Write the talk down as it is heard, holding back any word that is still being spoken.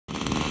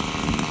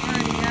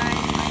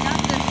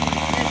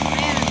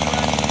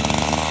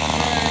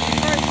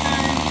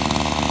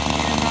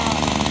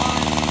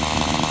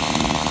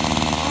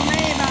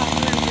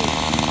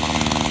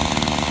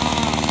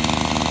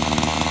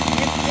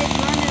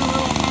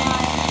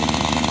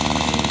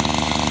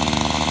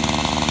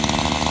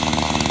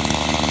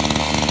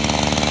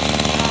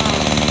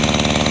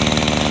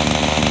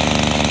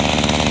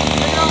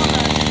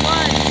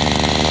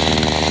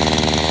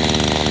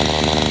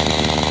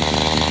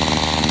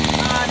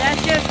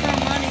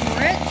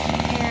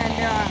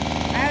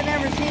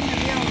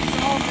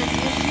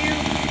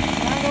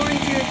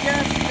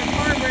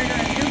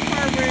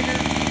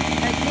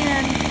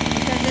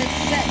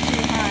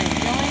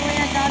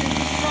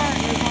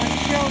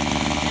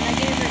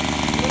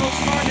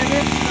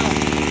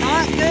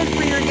good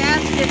for your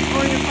gasket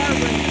or your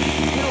carburetor.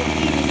 It'll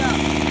heat it up.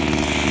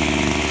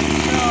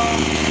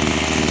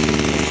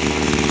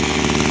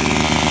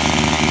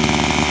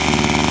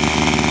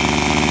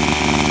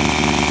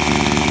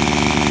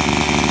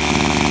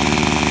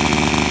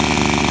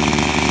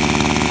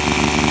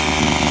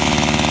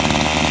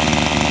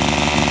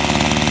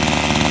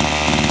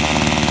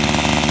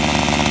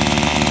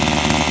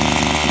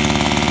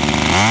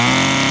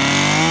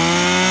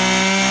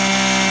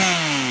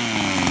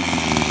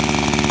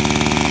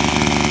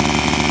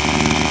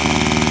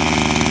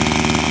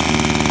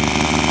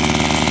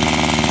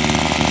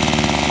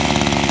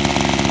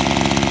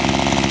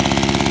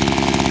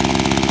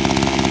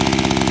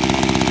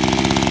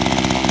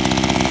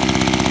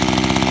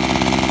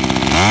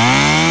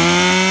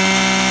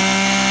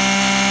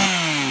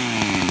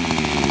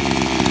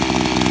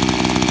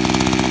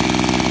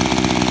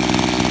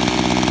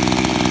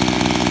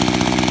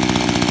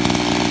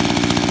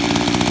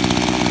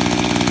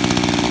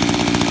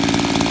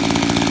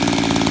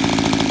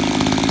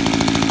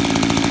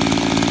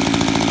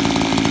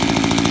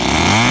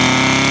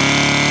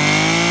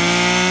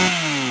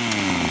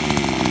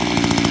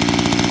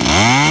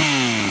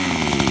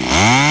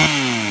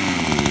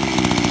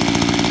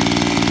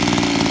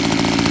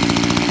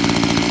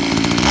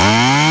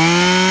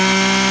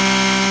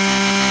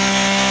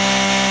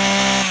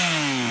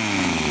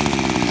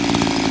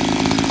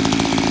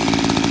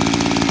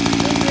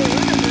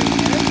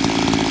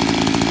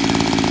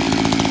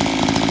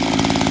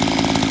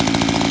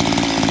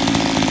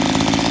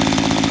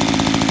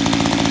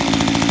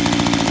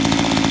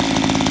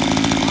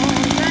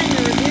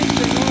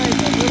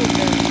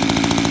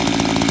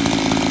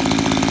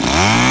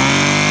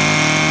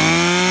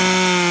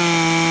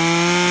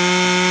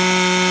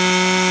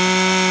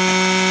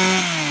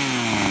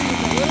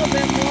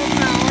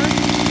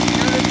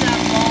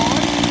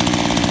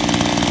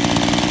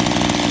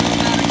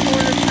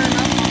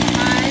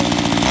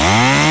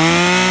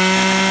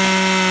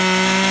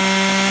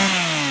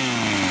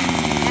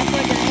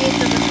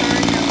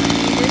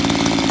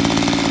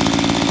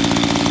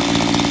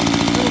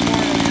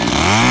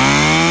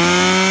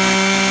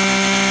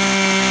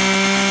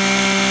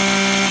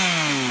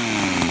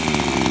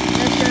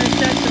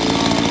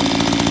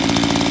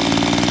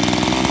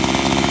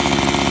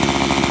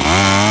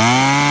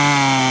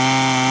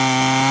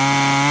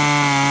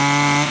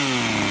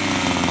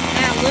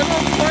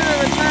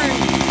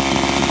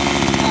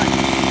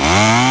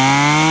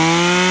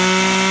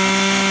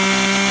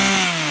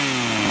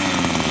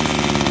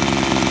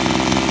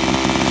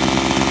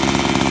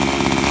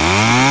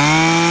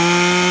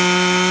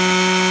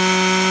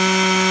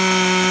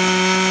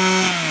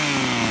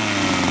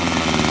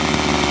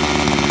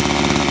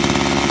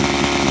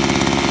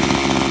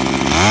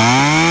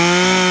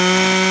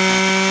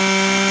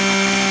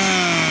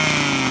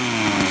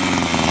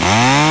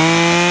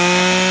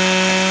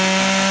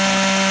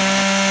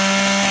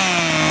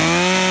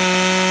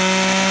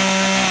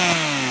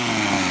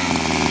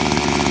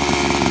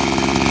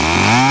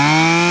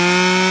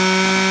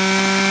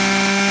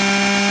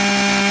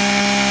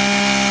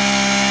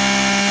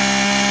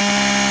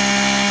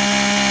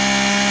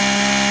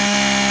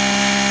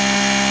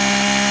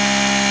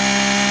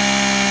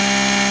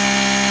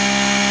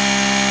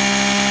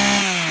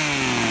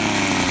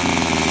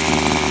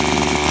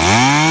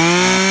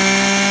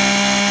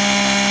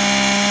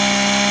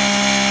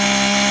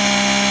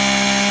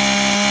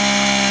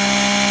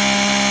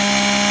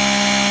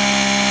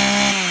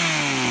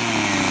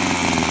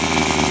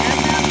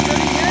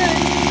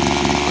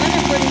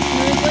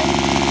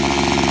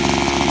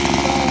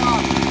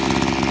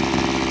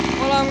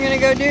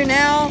 Go do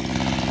now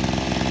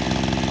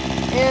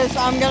is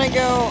I'm gonna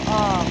go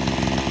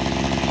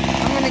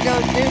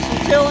do some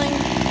tilling,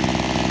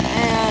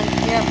 and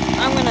yep,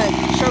 I'm gonna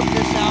choke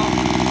this out.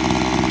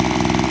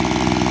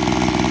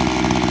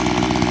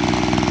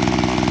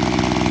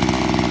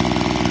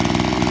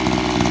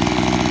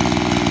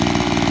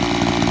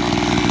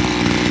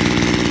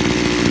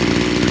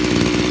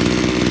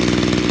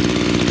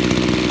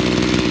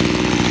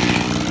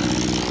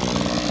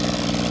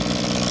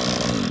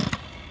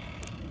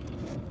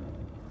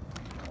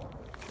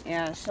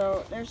 Yeah,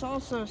 so there's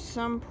also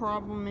some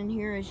problem in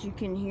here, as you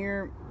can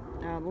hear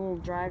a little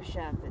drive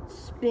shaft that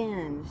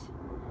spins.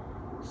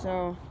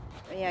 So,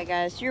 yeah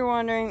guys, you're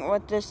wondering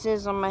what this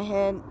is on my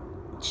head.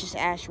 It's just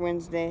Ash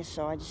Wednesday,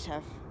 so I just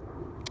have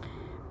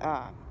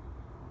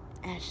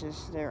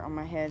ashes there on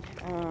my head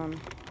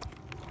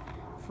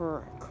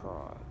for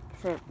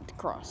the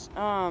cross.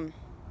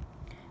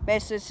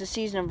 Basically it's the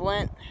season of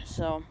Lent,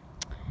 so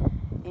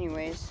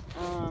anyways,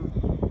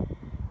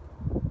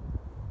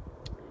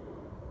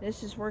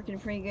 this is working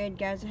pretty good,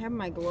 guys. I have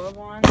my glove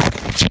on.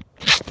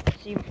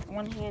 See,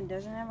 one hand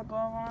doesn't have a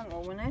glove on.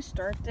 Well, when I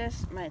start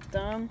this, my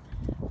thumb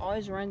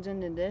always runs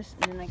into this,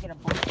 and then I get a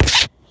bump.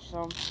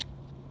 So,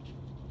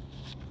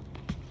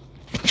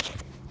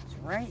 it's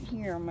right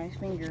here on my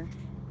finger.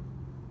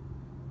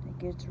 It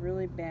gets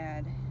really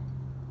bad.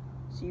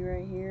 See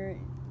right here?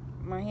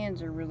 My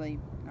hands are really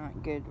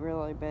not good,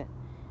 really, but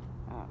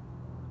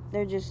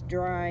they're just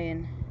dry,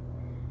 and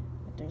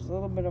but there's a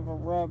little bit of a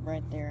rub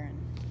right there, and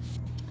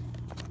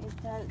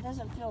it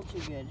doesn't feel too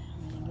good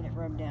when you get it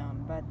rubbed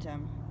down. But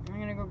I'm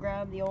gonna go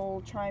grab the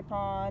old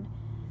tripod.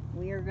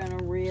 We are gonna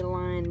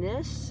realign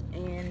this,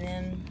 and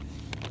then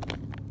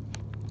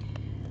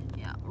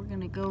yeah, we're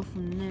gonna go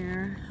from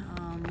there.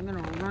 I'm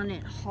gonna run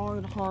it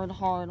hard,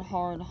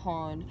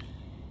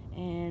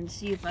 and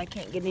see if I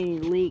can't get any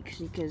leaks,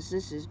 because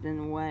this has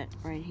been wet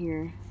right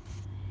here.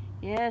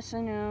 Yes,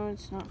 I know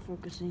it's not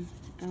focusing.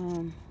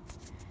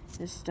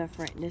 This stuff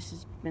this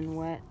has been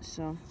wet,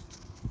 so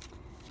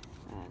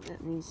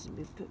that needs to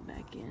be put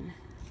back in.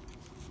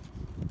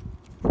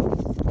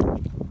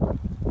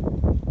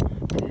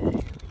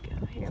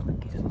 Okay, here we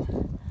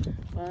go.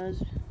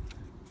 Buzz.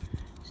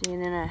 See,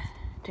 and then I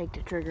take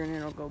the trigger and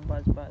it'll go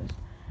buzz.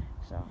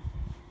 So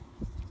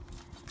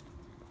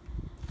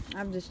I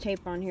have this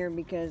tape on here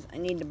because I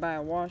need to buy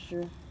a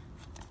washer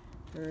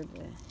for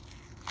the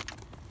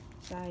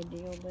side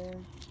deal there.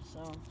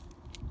 So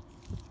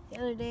the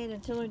other day the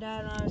tiller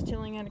died when I was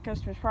tilling at a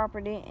customer's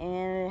property,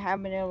 and I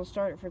haven't been able to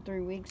start it for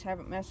 3 weeks.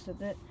 Haven't messed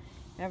with it.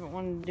 Haven't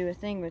wanted to do a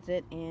thing with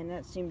it, and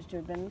that seems to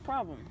have been the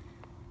problem.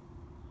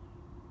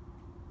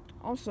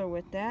 Also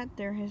with that,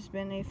 there has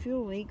been a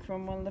fuel leak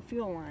from one of the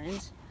fuel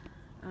lines.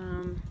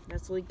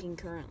 That's leaking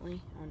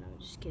currently. Oh no,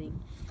 just kidding.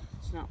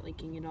 It's not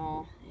leaking at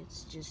all.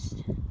 It's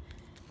just,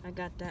 I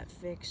got that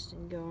fixed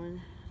and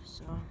going,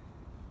 so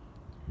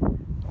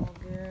all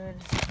good.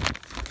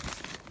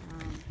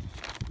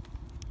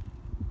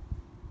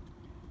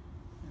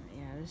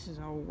 Yeah, this is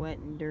all wet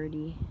and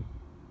dirty.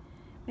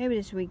 Maybe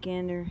this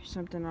weekend or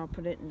something I'll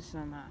put it in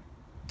some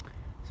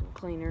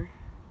cleaner,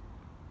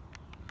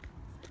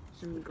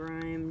 some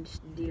grimed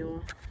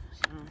deal.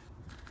 So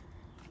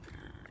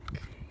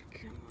okay,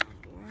 come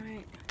on,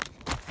 right.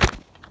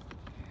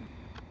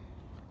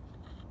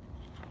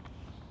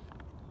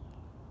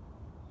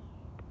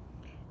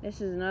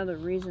 This is another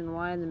reason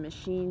why the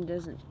machine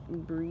doesn't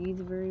breathe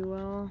very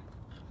well,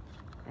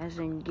 as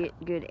in get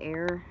good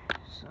air.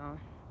 So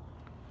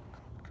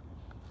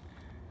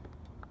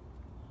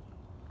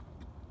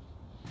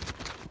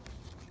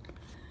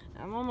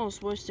I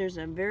almost wish there's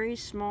a very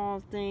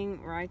small thing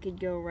where I could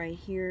go right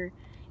here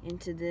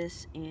into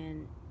this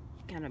and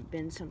kind of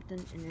bend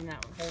something, and then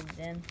that would hold it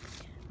in.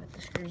 But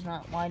the screw's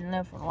not wide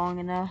enough or long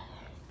enough.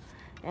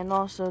 And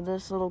also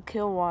this little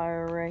kill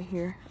wire right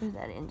here. Ooh,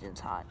 that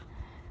engine's hot.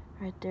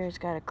 Right there, it's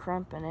got a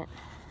crump in it.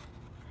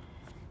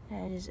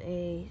 That is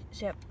a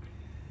zip.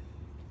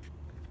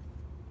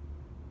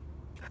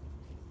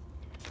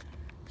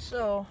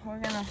 So we're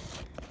gonna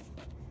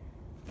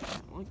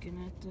start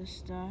looking at this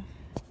stuff.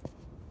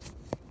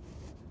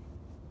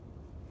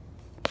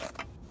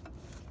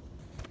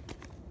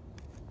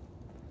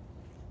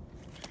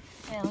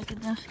 Yeah, look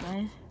at this,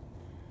 guys.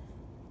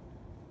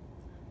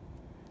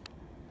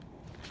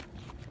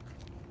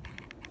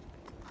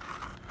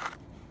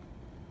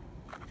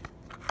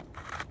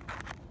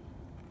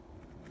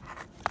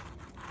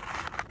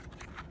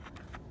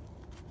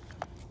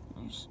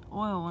 There's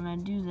oil when I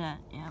do that.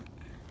 Yep.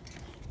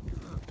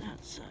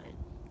 That side.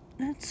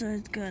 That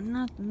side's got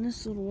nothing.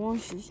 This little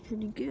washer's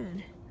pretty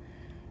good.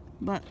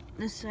 But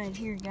this side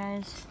here,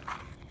 guys.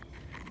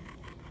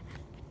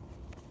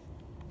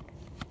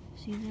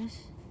 See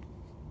this?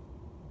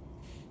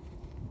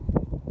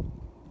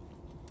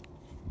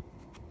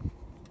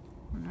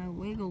 When I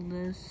wiggle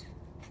this,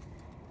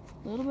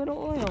 a little bit of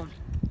oil.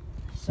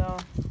 So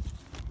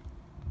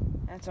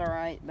that's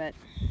alright, but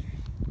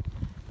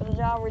for the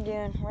job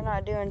we're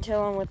not doing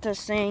tilling with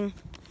this thing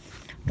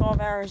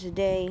 12 hours a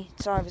day.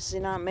 It's obviously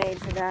not made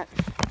for that.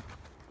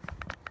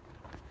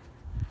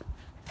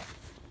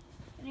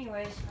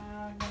 Anyways,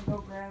 I'm gonna go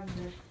grab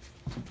the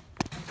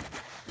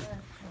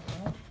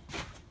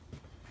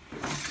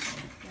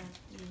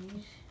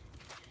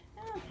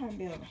I'll probably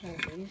be able to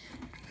hold these.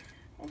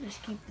 I'll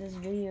just keep this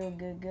video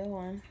good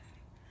going.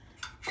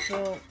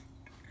 So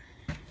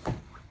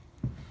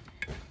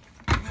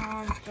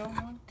I don't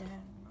want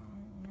that.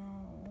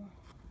 No.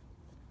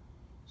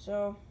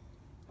 So,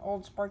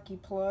 old sparky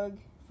plug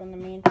from the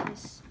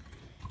Mantis.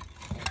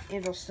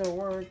 It'll still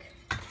work.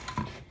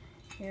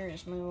 Here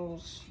is my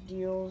little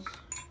deals.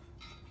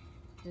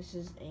 This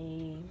is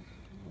one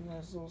of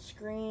those little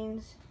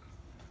screens.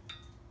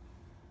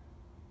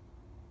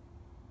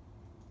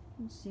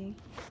 Let's see.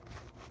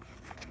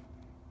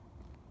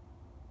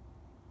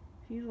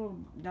 A few little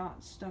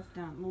dot stuff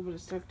down, a little bit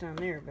of stuff down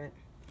there, but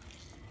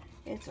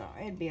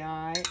it'd be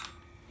alright.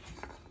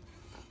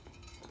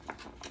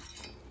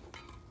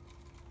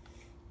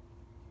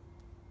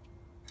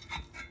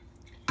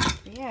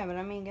 Yeah, but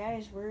I mean,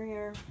 guys,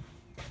 we're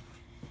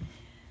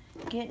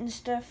getting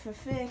stuff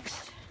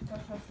fixed.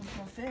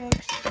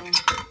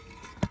 And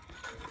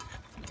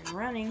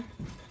running.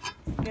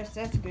 I guess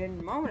that's good.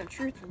 The moment of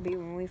truth will be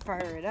when we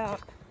fire it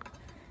up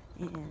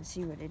and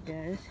see what it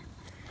does.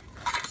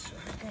 So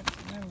I got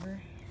the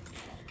number.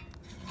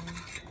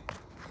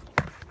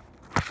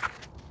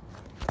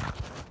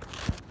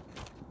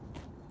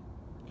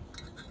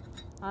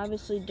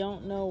 Obviously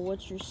don't know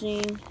what you're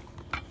seeing.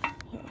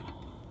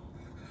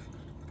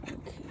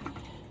 Okay.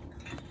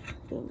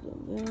 Boom,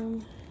 boom,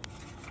 boom.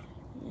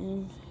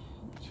 And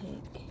we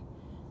take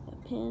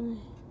a pin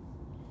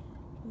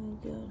and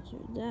we go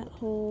through that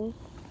hole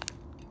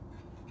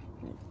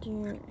right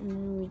there, and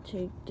then we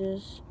take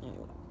this and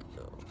we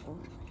go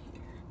over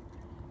here.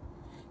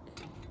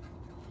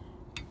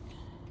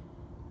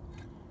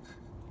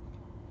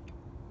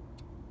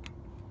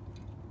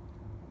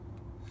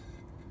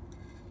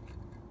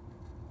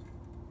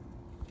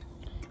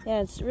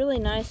 Yeah, it's really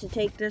nice to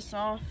take this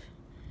off.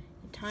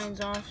 It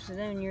tines off, so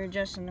then when you're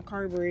adjusting the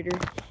carburetor,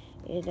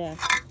 it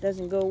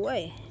doesn't go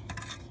away.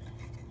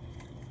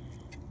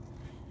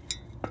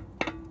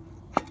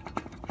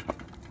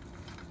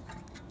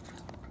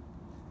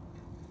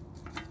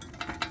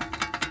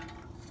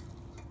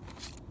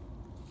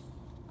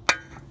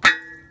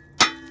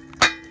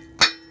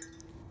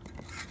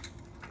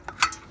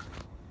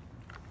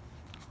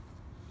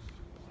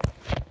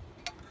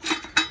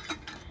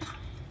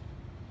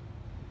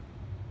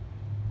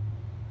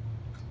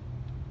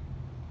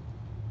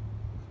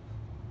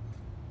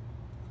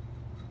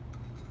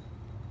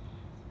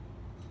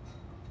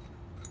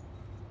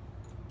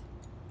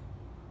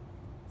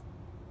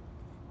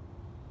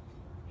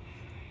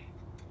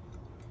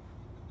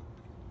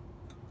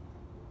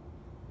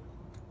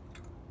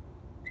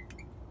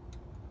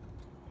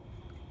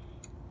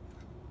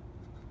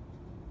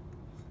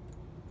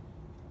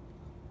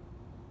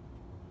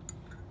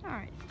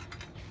 Alright.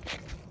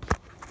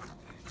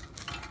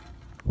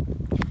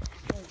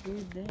 That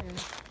dude there.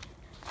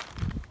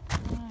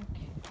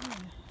 Okay.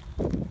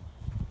 Try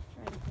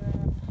to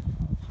grab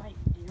a pipe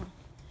deal.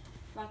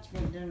 About to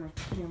get done with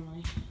the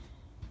family.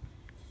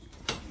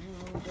 A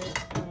little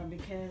bit,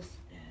 because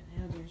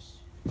the others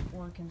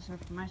work and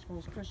stuff. My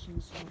school's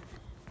Christian, so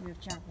we have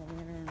chapel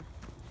later and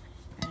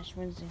Ash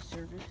Wednesday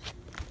service.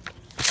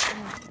 Okay,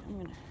 I'm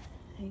gonna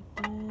take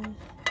this.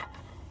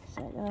 Is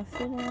that gonna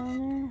fit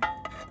on there?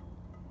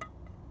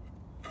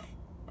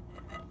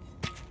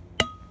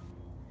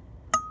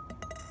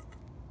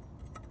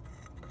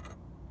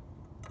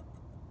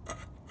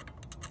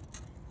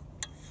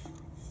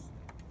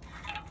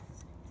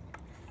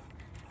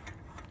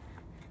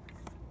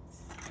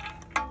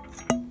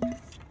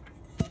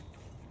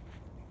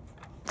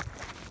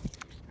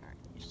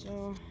 So,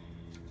 this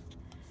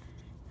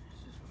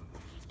is what we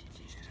need to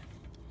do. Is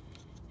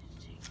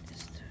take this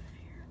stuff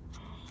here.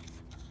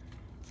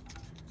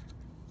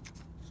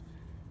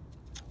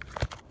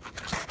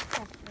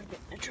 Oh, we're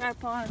getting a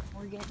tripod.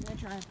 We're getting a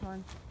tripod.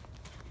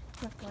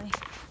 Quickly.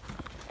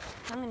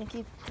 I'm going to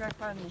keep the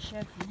tripod in the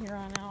shed from here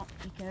on out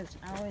because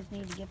I always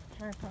need to get the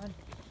tripod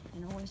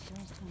and always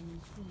saves time in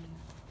this video.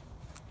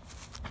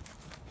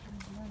 I'm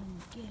letting me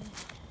get it.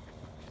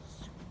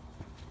 So,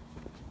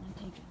 it's going to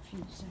take a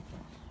few seconds.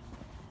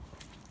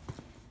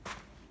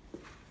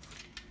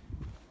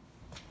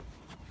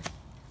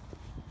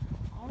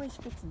 Always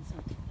fixing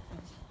something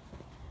because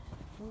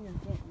we are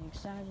getting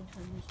excited for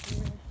this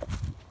year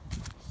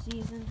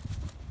season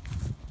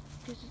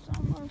because it's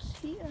almost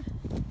here.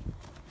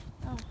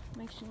 Oh,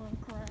 makes you want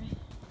to cry.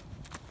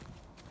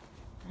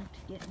 After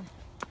getting,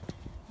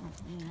 oh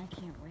man, I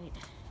can't wait.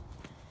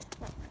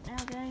 But right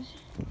now, guys,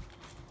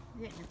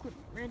 we're getting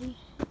equipment ready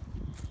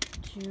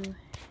to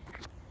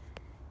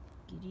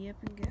giddy up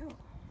and go.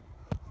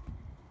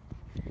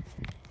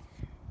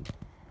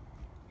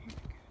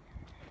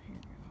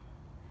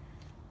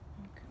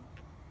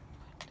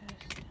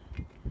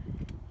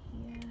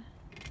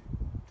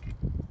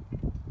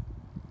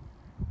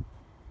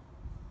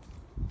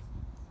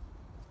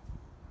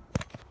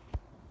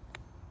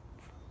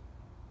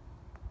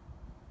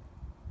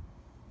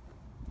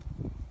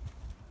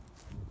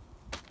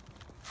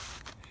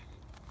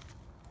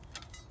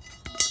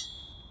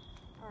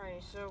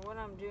 Alright, so what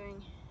I'm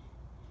doing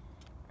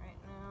right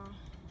now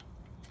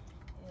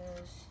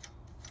is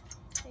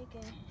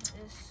taking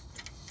this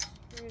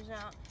screws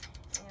out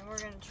and we're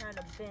going to try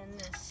to bend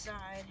this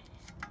side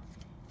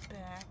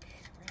back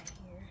right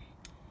here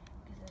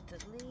because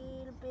it's a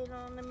little bit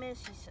on the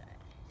messy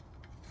side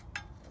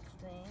of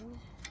things.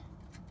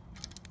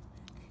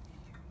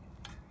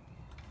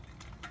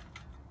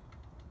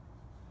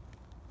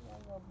 A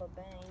little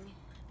ba-bang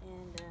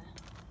and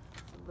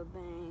a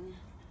ba-bang.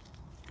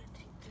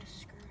 Take this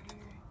screw here.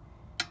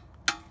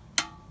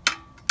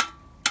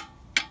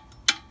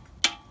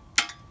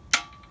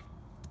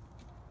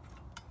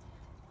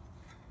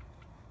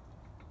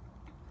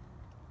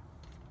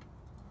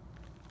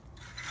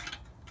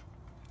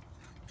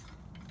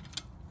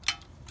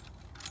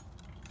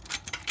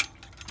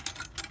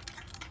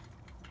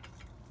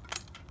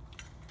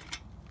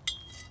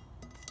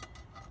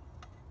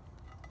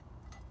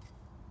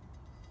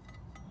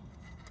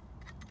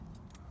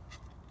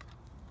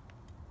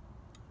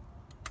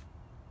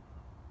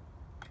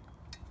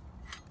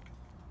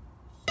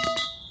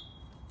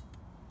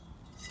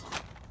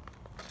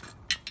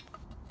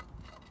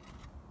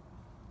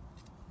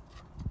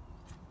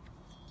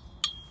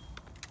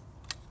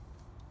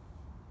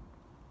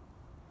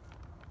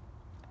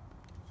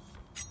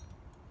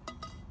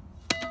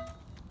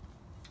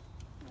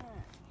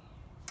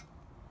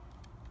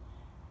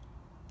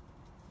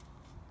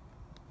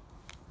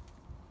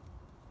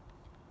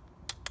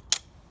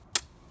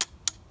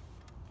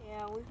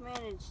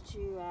 managed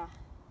to,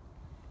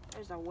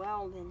 there's a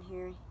weld in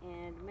here,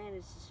 and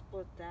managed to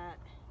split that.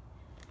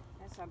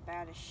 That's how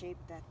bad a shape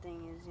that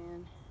thing is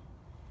in.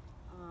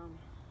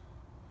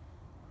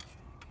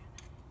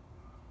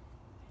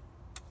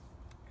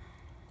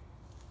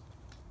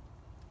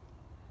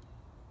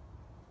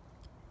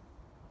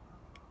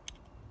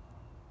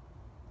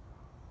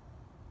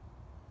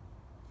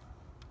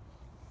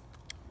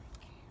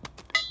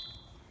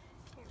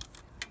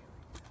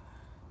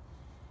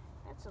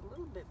 That's a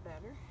little bit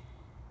better.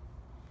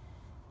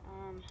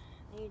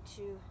 Need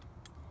to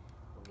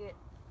get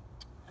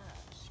a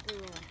screw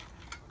and a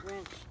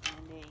wrench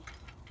and a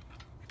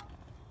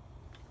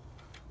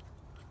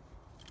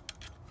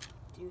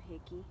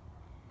doohickey,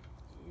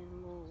 and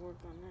we'll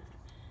work on that.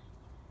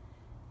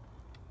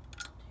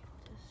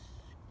 Take this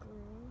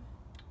screw,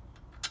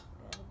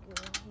 gotta go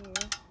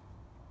here.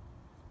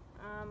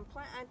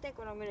 I think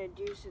what I'm gonna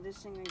do so this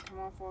thing can come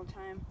off all the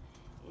time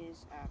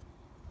is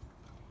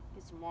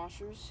get some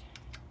washers.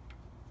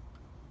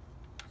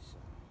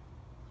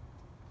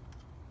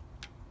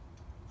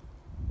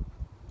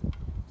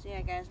 So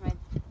yeah, guys,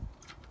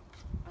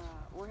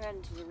 we're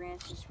heading to the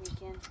ranch this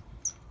weekend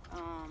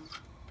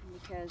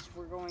because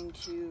we're going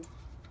to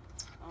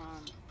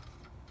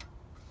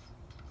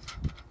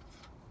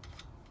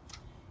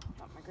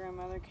help my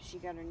grandmother because she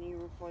got her knee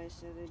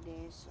replaced the other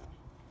day. So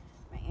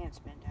my aunt's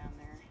been down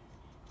there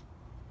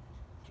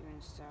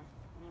doing stuff.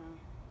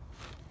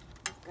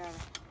 We've got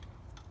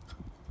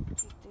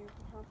to take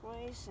her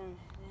place, and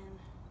then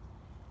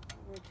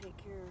we're gonna take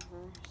care of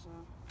her. So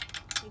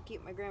you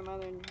keep my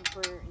grandmother in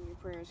your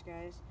prayers,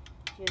 guys.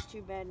 She has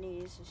 2 bad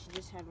knees, so she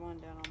just had one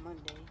done on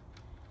Monday.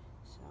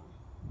 So,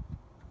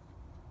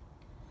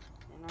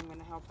 and I'm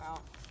gonna help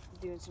out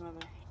doing some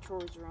other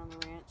chores around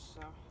the ranch.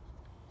 So,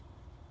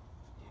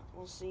 yeah,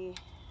 we'll see.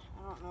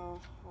 I don't know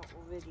what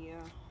we'll video,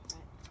 but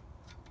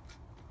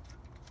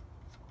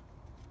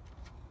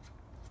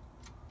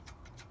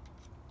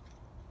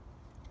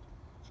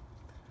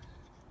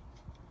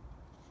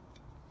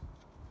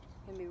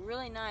it's gonna be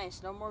really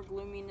nice. No more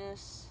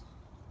gloominess.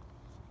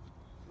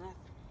 Nothing.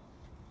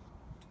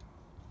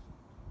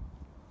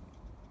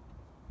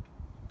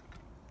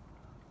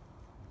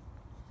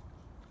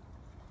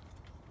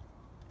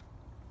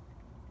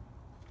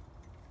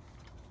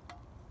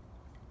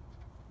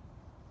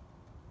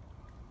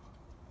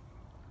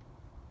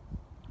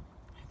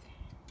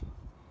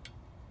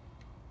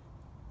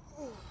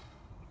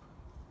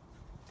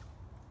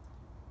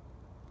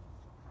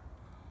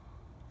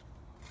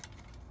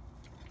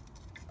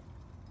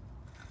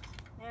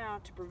 Now,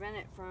 to prevent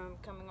it from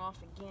coming off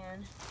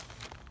again,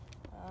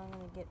 I'm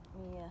going to get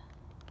me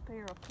a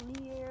pair of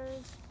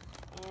pliers,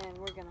 and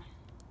we're going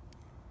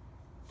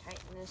to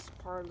tighten this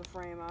part of the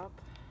frame up.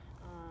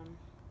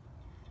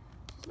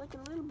 It's looking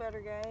a little better,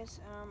 guys.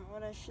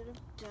 What I should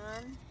have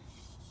done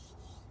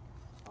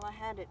while I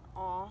had it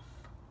off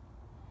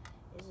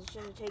is I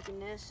should have taken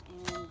this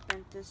and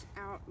bent this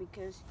out,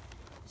 because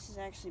this is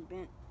actually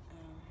bent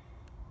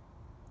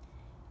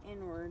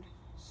inward.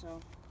 So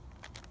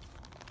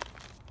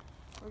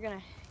we're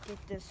gonna get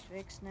this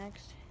fixed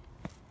next.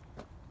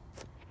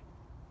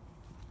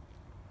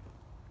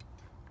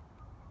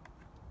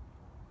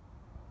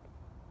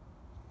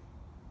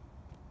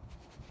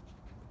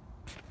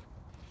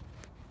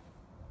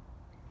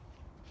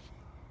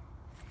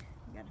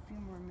 We got a few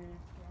more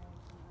minutes, guys.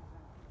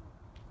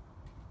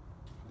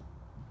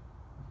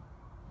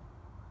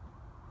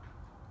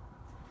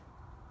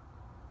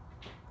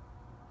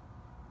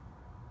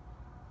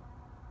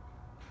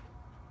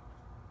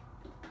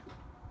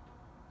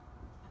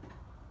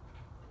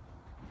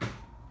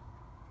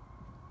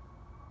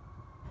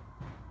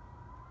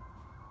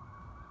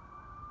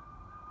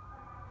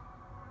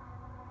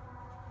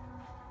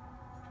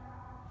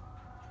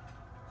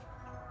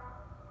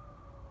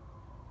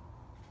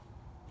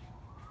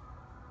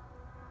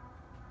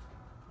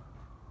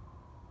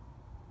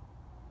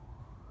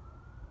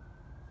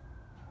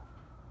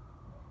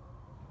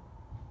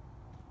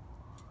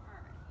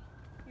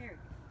 Here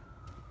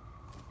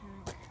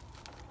we go.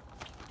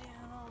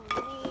 Down on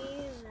the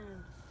knees and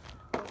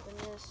open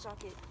this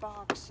socket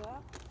box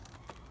up.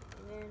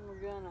 And then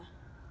we're gonna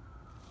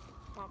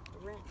pop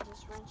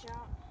this wrench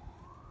out.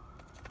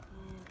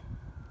 And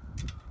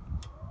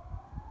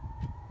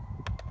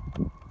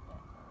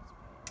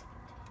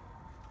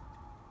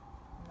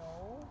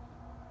no.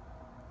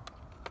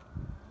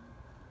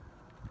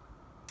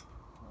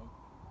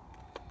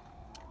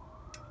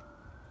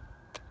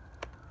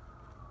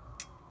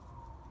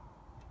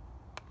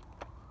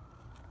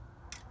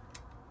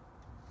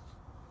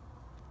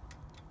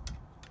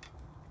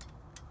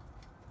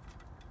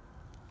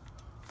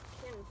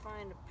 Couldn't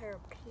find a pair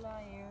of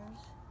pliers,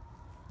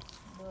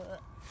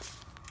 but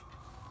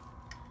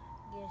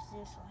guess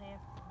this will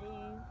have to do.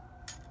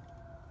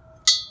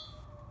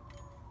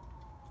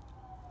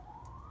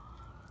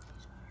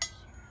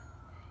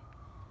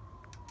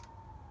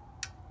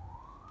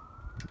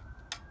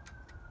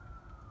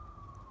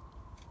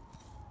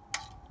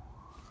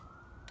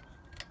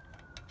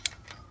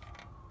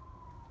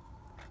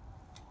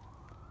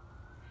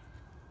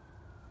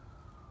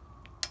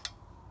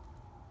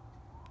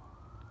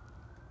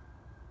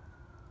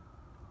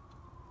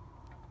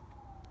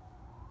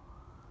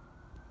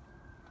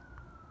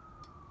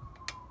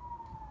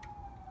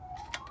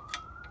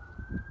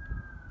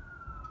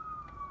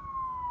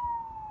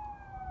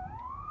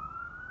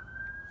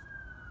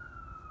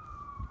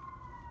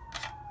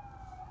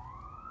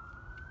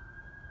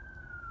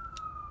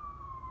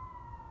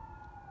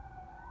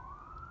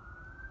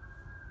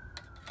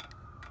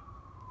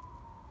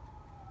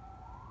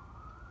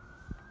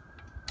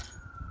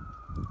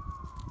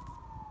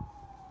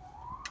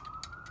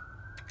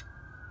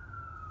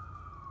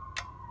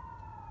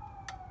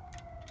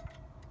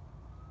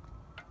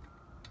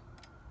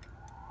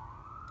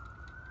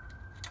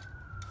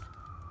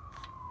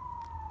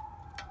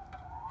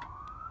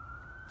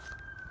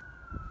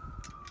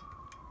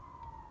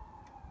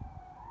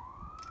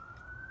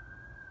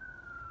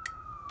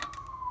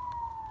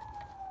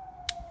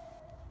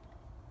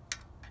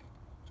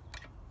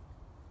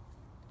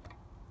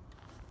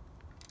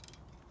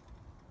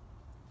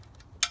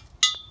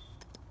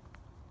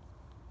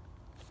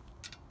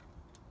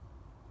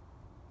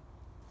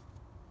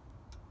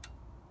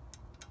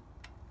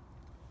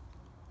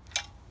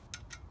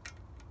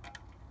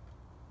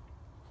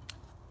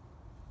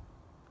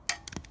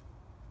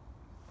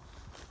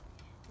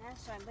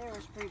 inside there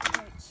was pretty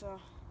tight, so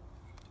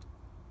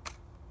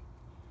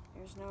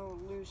there's no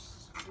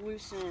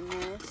loosening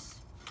this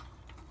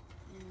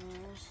in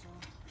there, so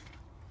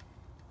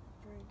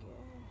pretty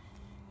good.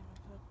 I'm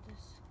gonna put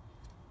this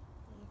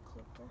little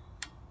clipper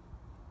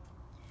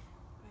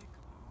back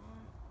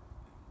on.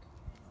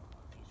 Okay, I don't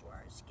want these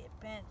wires to get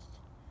bent.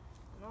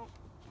 Nope.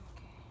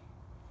 Okay.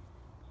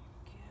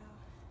 There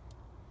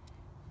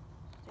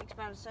we go. Takes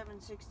about a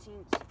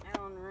 7/16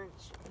 Allen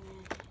wrench.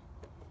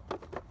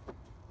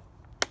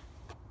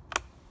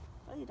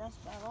 Hey, that's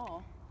about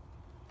all.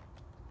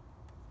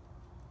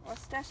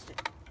 Let's test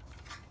it.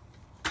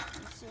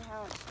 Let's see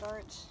how it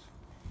starts.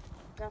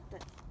 Got the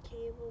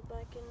cable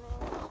back in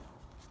there.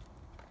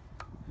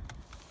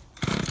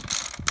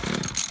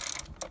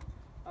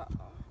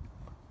 Uh-oh.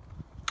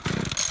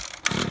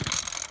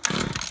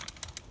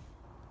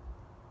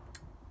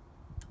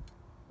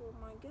 Oh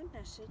my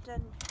goodness, it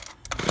doesn't.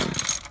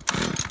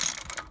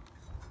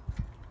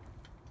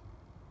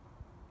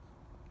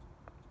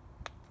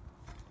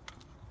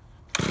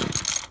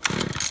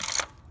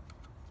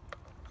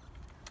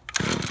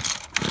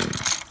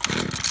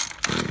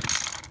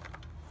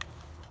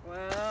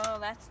 Well,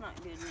 that's not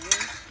good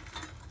news.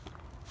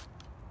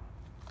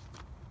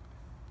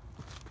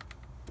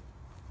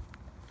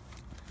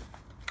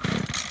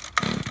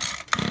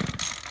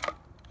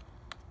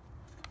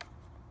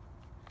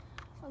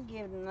 I'll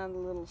give it another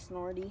little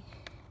snorty,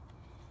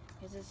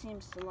 because it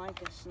seems to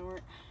like a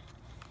snort.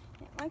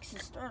 It likes to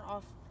start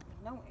off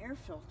with no air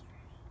filter.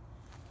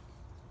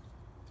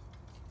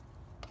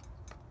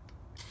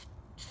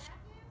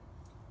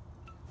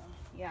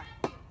 Yeah.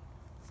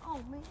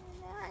 Oh man,